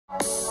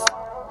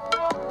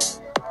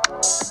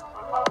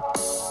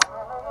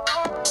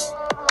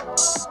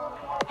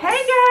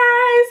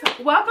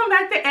Welcome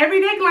back to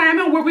Everyday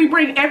Glamming, where we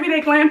bring everyday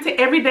glam to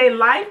everyday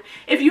life.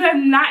 If you have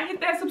not hit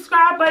that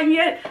subscribe button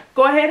yet,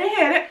 go ahead and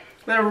hit it.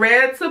 The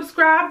red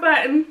subscribe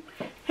button.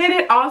 Hit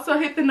it. Also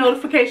hit the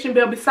notification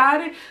bell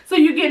beside it so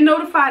you get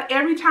notified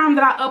every time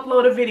that I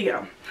upload a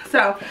video.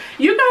 So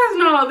you guys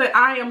know that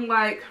I am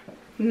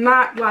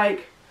not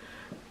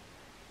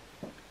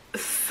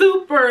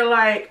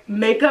super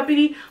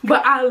makeup-y,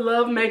 but I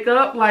love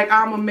makeup.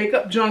 I'm a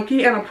makeup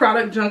junkie and a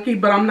product junkie,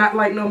 but I'm not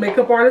no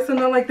makeup artist and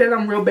nothing like that.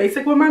 I'm real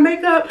basic with my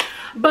makeup.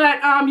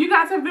 But you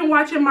guys have been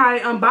watching my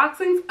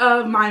unboxings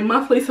of my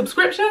monthly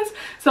subscriptions.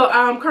 So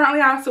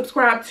currently I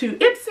subscribe to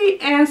Ipsy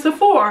and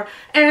Sephora,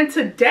 and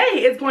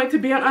today is going to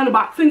be an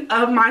unboxing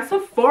of my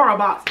Sephora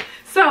box.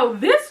 So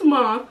this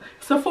month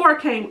Sephora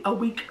came a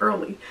week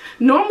early.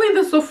 Normally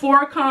the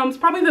Sephora comes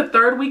probably the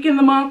third week in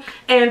the month,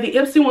 and the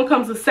Ipsy one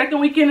comes the second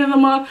weekend in the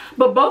month,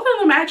 but both of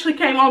them actually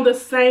came on the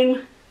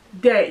same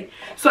day.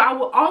 So I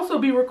will also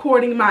be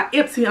recording my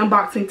Ipsy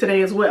unboxing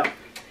today as well.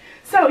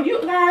 So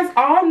you guys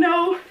all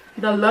know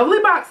the lovely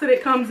box that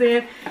it comes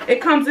in.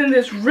 It comes in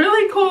this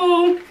really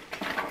cool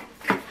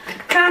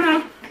kind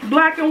of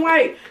black and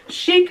white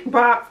chic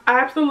box. I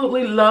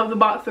absolutely love the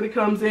box that it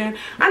comes in.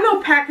 I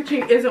know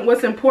packaging isn't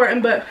what's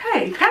important, but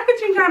hey,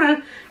 packaging kind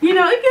of, you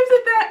know, it gives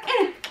it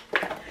that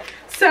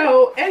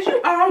So as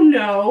you all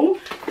know,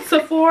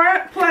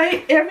 Sephora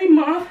Play every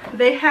month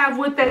they have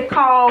what they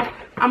call,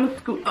 I'm gonna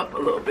scoot up a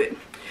little bit.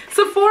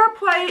 Sephora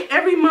Play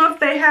every month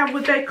they have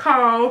what they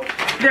call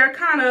their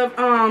kind of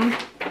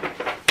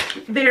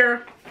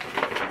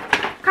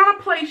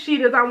play sheet,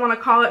 as I want to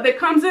call it, that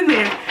comes in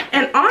there.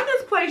 And on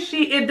this play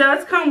sheet, it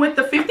does come with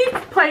the 50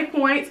 play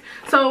points,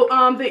 so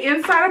the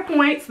insider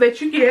points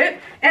that you get,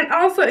 and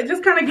also it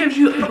just kind of gives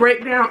you a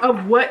breakdown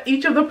of what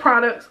each of the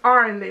products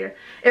are in there.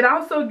 It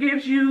also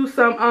gives you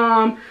some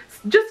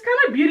just kind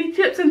of beauty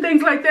tips and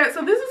things like that.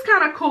 So this is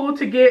kind of cool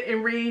to get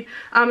and read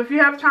if you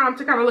have time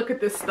to kind of look at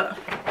this stuff.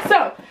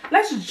 So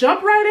let's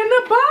jump right in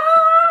the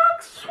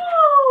box.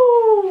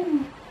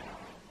 Woo!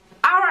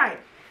 All right,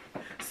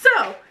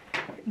 so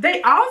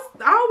they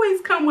always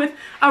come with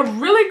a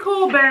really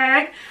cool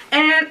bag,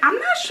 and I'm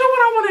not sure what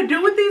I want to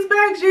do with these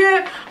bags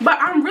yet, but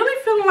I'm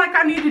really feeling like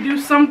I need to do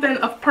something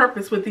of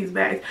purpose with these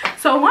bags.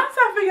 So once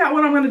I figure out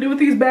what I'm going to do with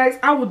these bags,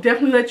 I will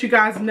definitely let you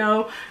guys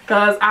know,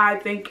 because I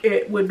think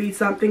it would be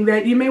something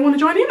that you may want to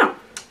join in on.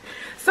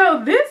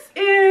 So this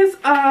is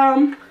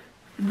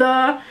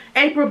the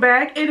April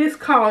bag. It is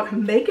called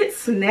Make It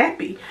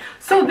Snappy.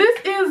 So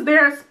this is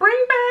their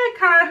spring bag,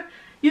 kind of.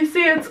 You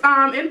see it's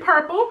in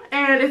purple,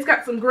 and it's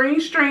got some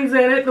green strings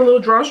in it, the little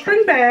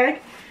drawstring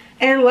bag.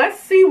 And let's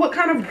see what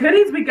kind of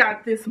goodies we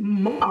got this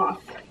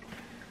month.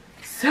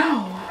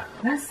 So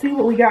let's see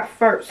what we got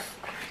first.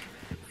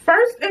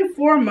 First and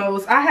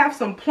foremost, I have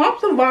some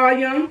Plumps of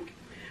Volume.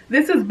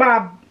 This is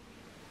by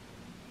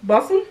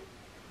Bossum.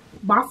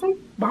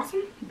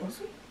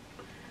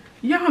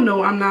 Y'all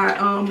know I'm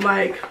not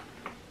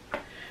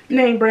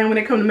name brand when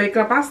it comes to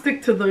makeup. I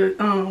stick to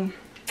the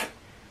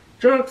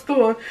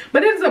drugstore,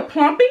 but it is a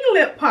plumping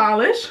lip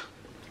polish.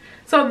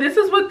 So this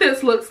is what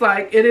this looks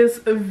like. It is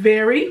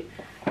very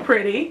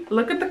pretty.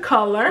 Look at the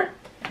color.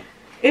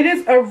 It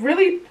is a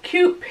really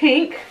cute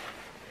pink,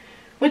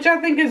 which I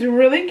think is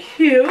really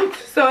cute.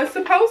 So it's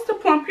supposed to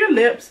plump your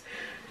lips.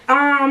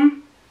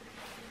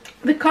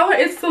 The color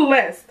is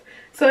Celeste,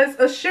 so it's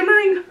a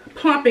shimmering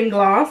plumping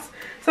gloss.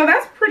 So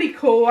that's pretty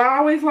cool. I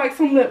always like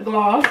some lip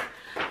gloss.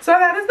 So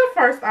that is the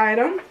first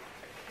item.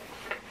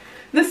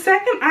 The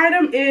second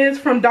item is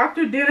from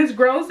Dr. Dennis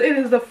Gross. It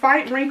is the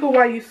Fight Wrinkle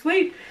While You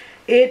Sleep.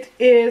 It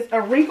is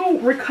a wrinkle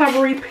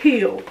recovery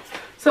peel.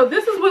 So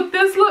this is what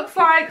this looks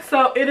like.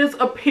 So it is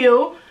a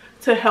peel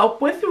to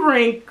help with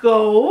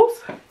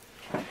wrinkles.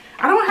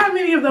 I don't have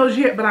any of those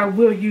yet, but I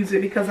will use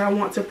it because I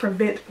want to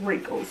prevent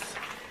wrinkles.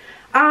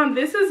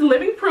 This is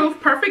Living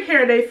Proof Perfect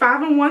Hair Day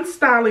 5-in-1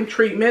 Styling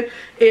Treatment.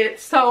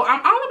 So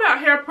I'm all about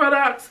hair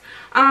products.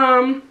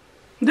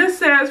 This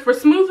says for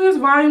smoothness,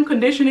 volume,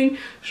 conditioning,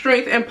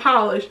 strength, and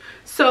polish.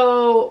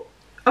 So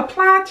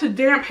apply to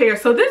damp hair.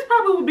 So this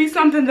probably will be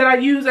something that I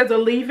use as a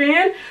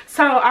leave-in.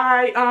 So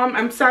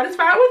I'm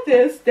satisfied with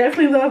this.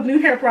 Definitely love new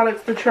hair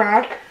products to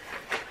try.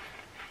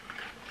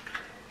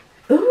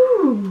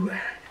 Ooh,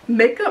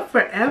 Makeup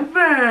Forever.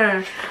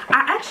 I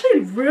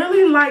actually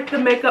really like the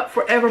Makeup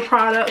Forever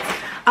products.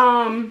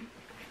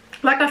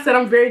 Like I said,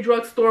 I'm very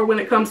drugstore when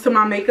it comes to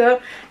my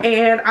makeup,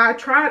 and I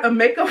tried a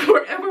Makeup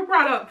Forever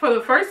product for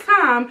the first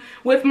time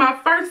with my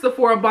first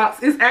Sephora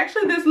box. It's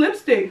actually this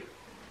lipstick.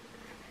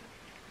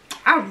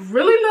 I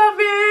really love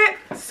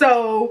it.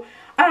 So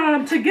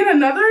to get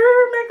another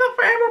Makeup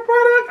Forever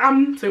product,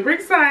 I'm super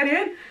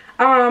excited.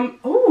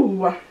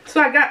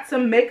 So I got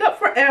some Makeup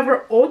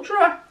Forever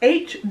Ultra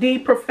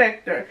HD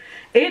Perfector.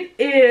 It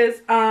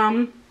is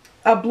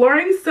a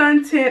blurring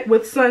sun tint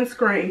with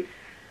sunscreen.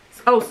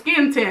 Oh,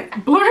 skin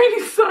tint. Blurring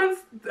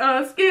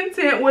skin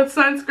tint with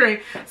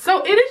sunscreen.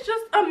 So it is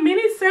just a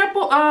mini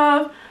sample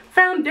of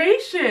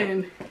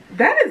foundation.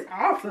 That is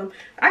awesome.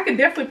 I could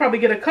definitely probably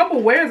get a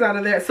couple wears out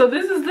of that. So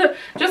this is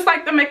just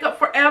like the Makeup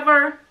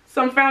Forever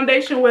some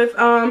foundation with,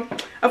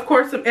 of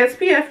course, some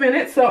SPF in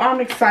it. So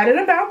I'm excited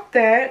about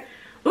that.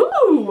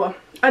 Ooh,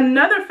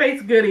 another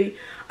face goodie.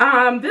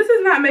 This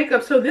is not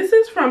makeup. So this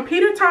is from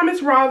Peter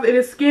Thomas Roth. It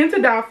is Skin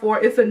to Die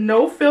For. It's a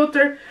no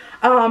filter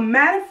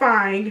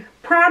mattifying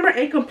primer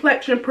and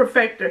complexion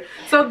perfector.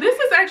 So this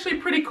is actually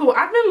pretty cool.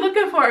 I've been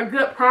looking for a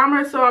good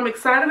primer, so I'm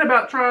excited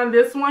about trying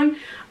this one.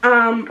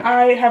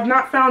 I have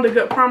not found a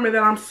good primer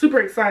that I'm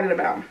super excited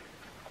about.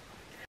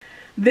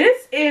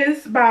 This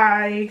is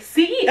by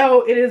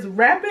CEO. It is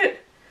Rapid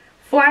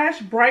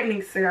Flash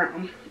Brightening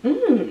Serum.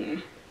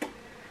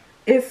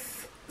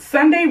 It's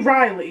Sunday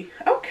Riley.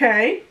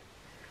 Okay.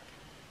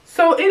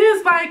 So it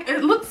is like,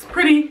 it looks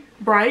pretty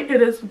bright.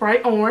 It is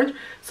bright orange.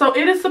 So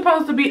it is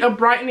supposed to be a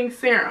brightening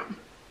serum.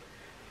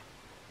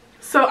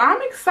 So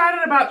I'm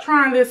excited about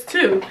trying this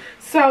too.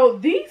 So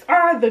these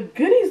are the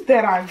goodies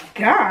that I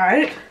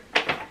got.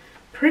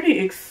 Pretty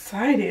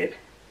excited.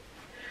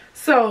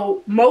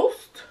 So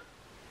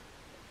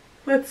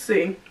let's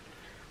see.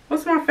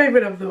 What's my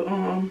favorite of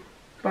the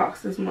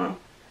box this month?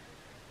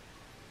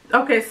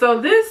 Okay, so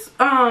this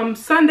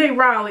Sunday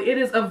Riley, it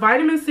is a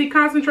vitamin C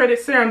concentrated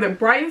serum that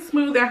brightens,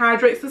 smooths, and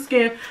hydrates the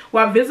skin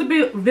while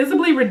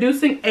visibly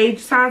reducing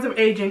signs of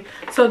aging.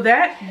 So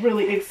that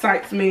really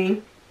excites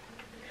me.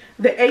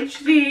 The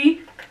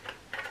HD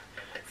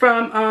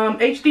from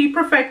HD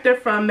Perfector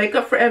from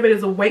Makeup Forever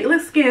is a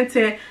weightless skin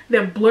tint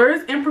that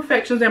blurs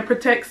imperfections and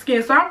protects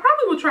skin. So I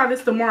probably will try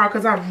this tomorrow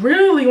because I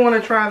really want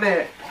to try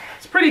that.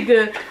 Pretty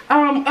good.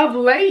 Of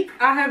late,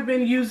 I have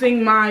been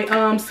using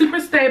my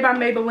Super Stay by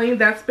Maybelline.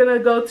 That's been a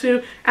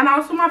go-to. And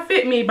also my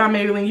Fit Me by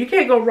Maybelline. You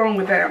can't go wrong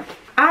with that.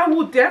 I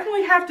will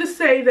definitely have to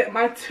say that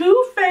my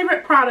two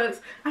favorite products,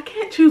 I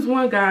can't choose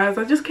one, guys.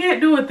 I just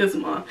can't do it this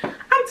month.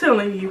 I'm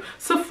telling you.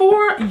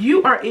 Sephora,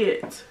 you are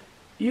it.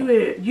 You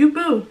it. You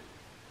boo.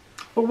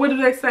 Or what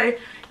do they say?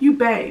 You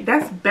bae.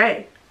 That's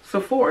bae.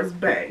 Sephora's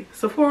bae.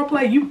 Sephora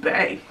play, you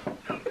bae.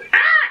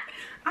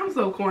 I'm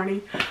so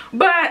corny.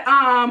 But,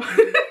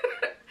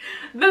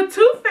 the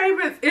two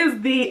favorites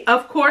is the,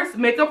 of course,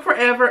 Makeup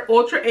Forever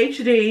Ultra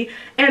HD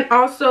and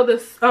also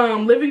this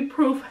Living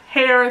Proof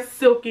Hair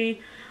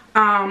Silky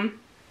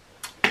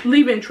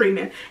leave-in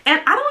treatment.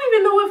 And I don't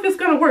even know if it's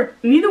going to work.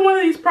 Neither one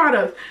of these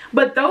products.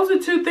 But those are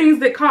two things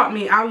that caught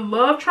me. I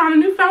love trying a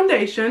new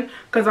foundation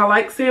because I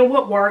like seeing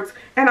what works.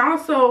 And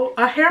also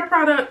a hair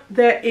product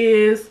that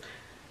is,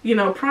 you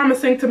know,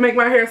 promising to make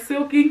my hair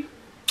silky.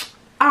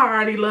 I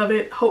already love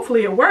it.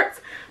 Hopefully it works,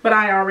 but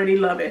I already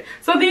love it.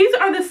 So these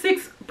are the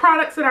 6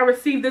 products that I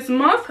received this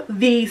month.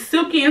 The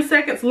Silky in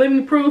Seconds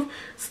Living Proof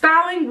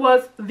Styling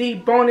was the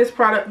bonus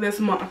product this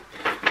month.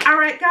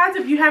 Alright guys,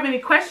 if you have any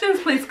questions,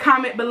 please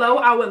comment below.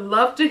 I would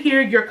love to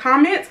hear your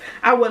comments.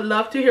 I would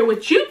love to hear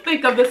what you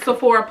think of the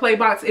Sephora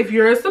Playbox if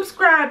you're a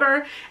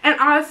subscriber. And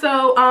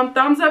also,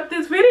 thumbs up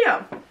this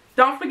video.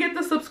 Don't forget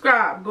to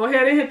subscribe. Go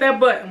ahead and hit that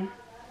button.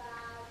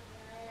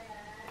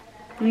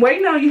 I'm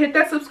waiting on you. Hit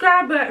that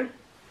subscribe button.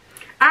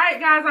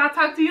 Alright guys, I'll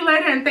talk to you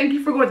later and thank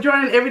you for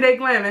joining Everyday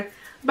Glamming.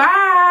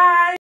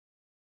 Bye!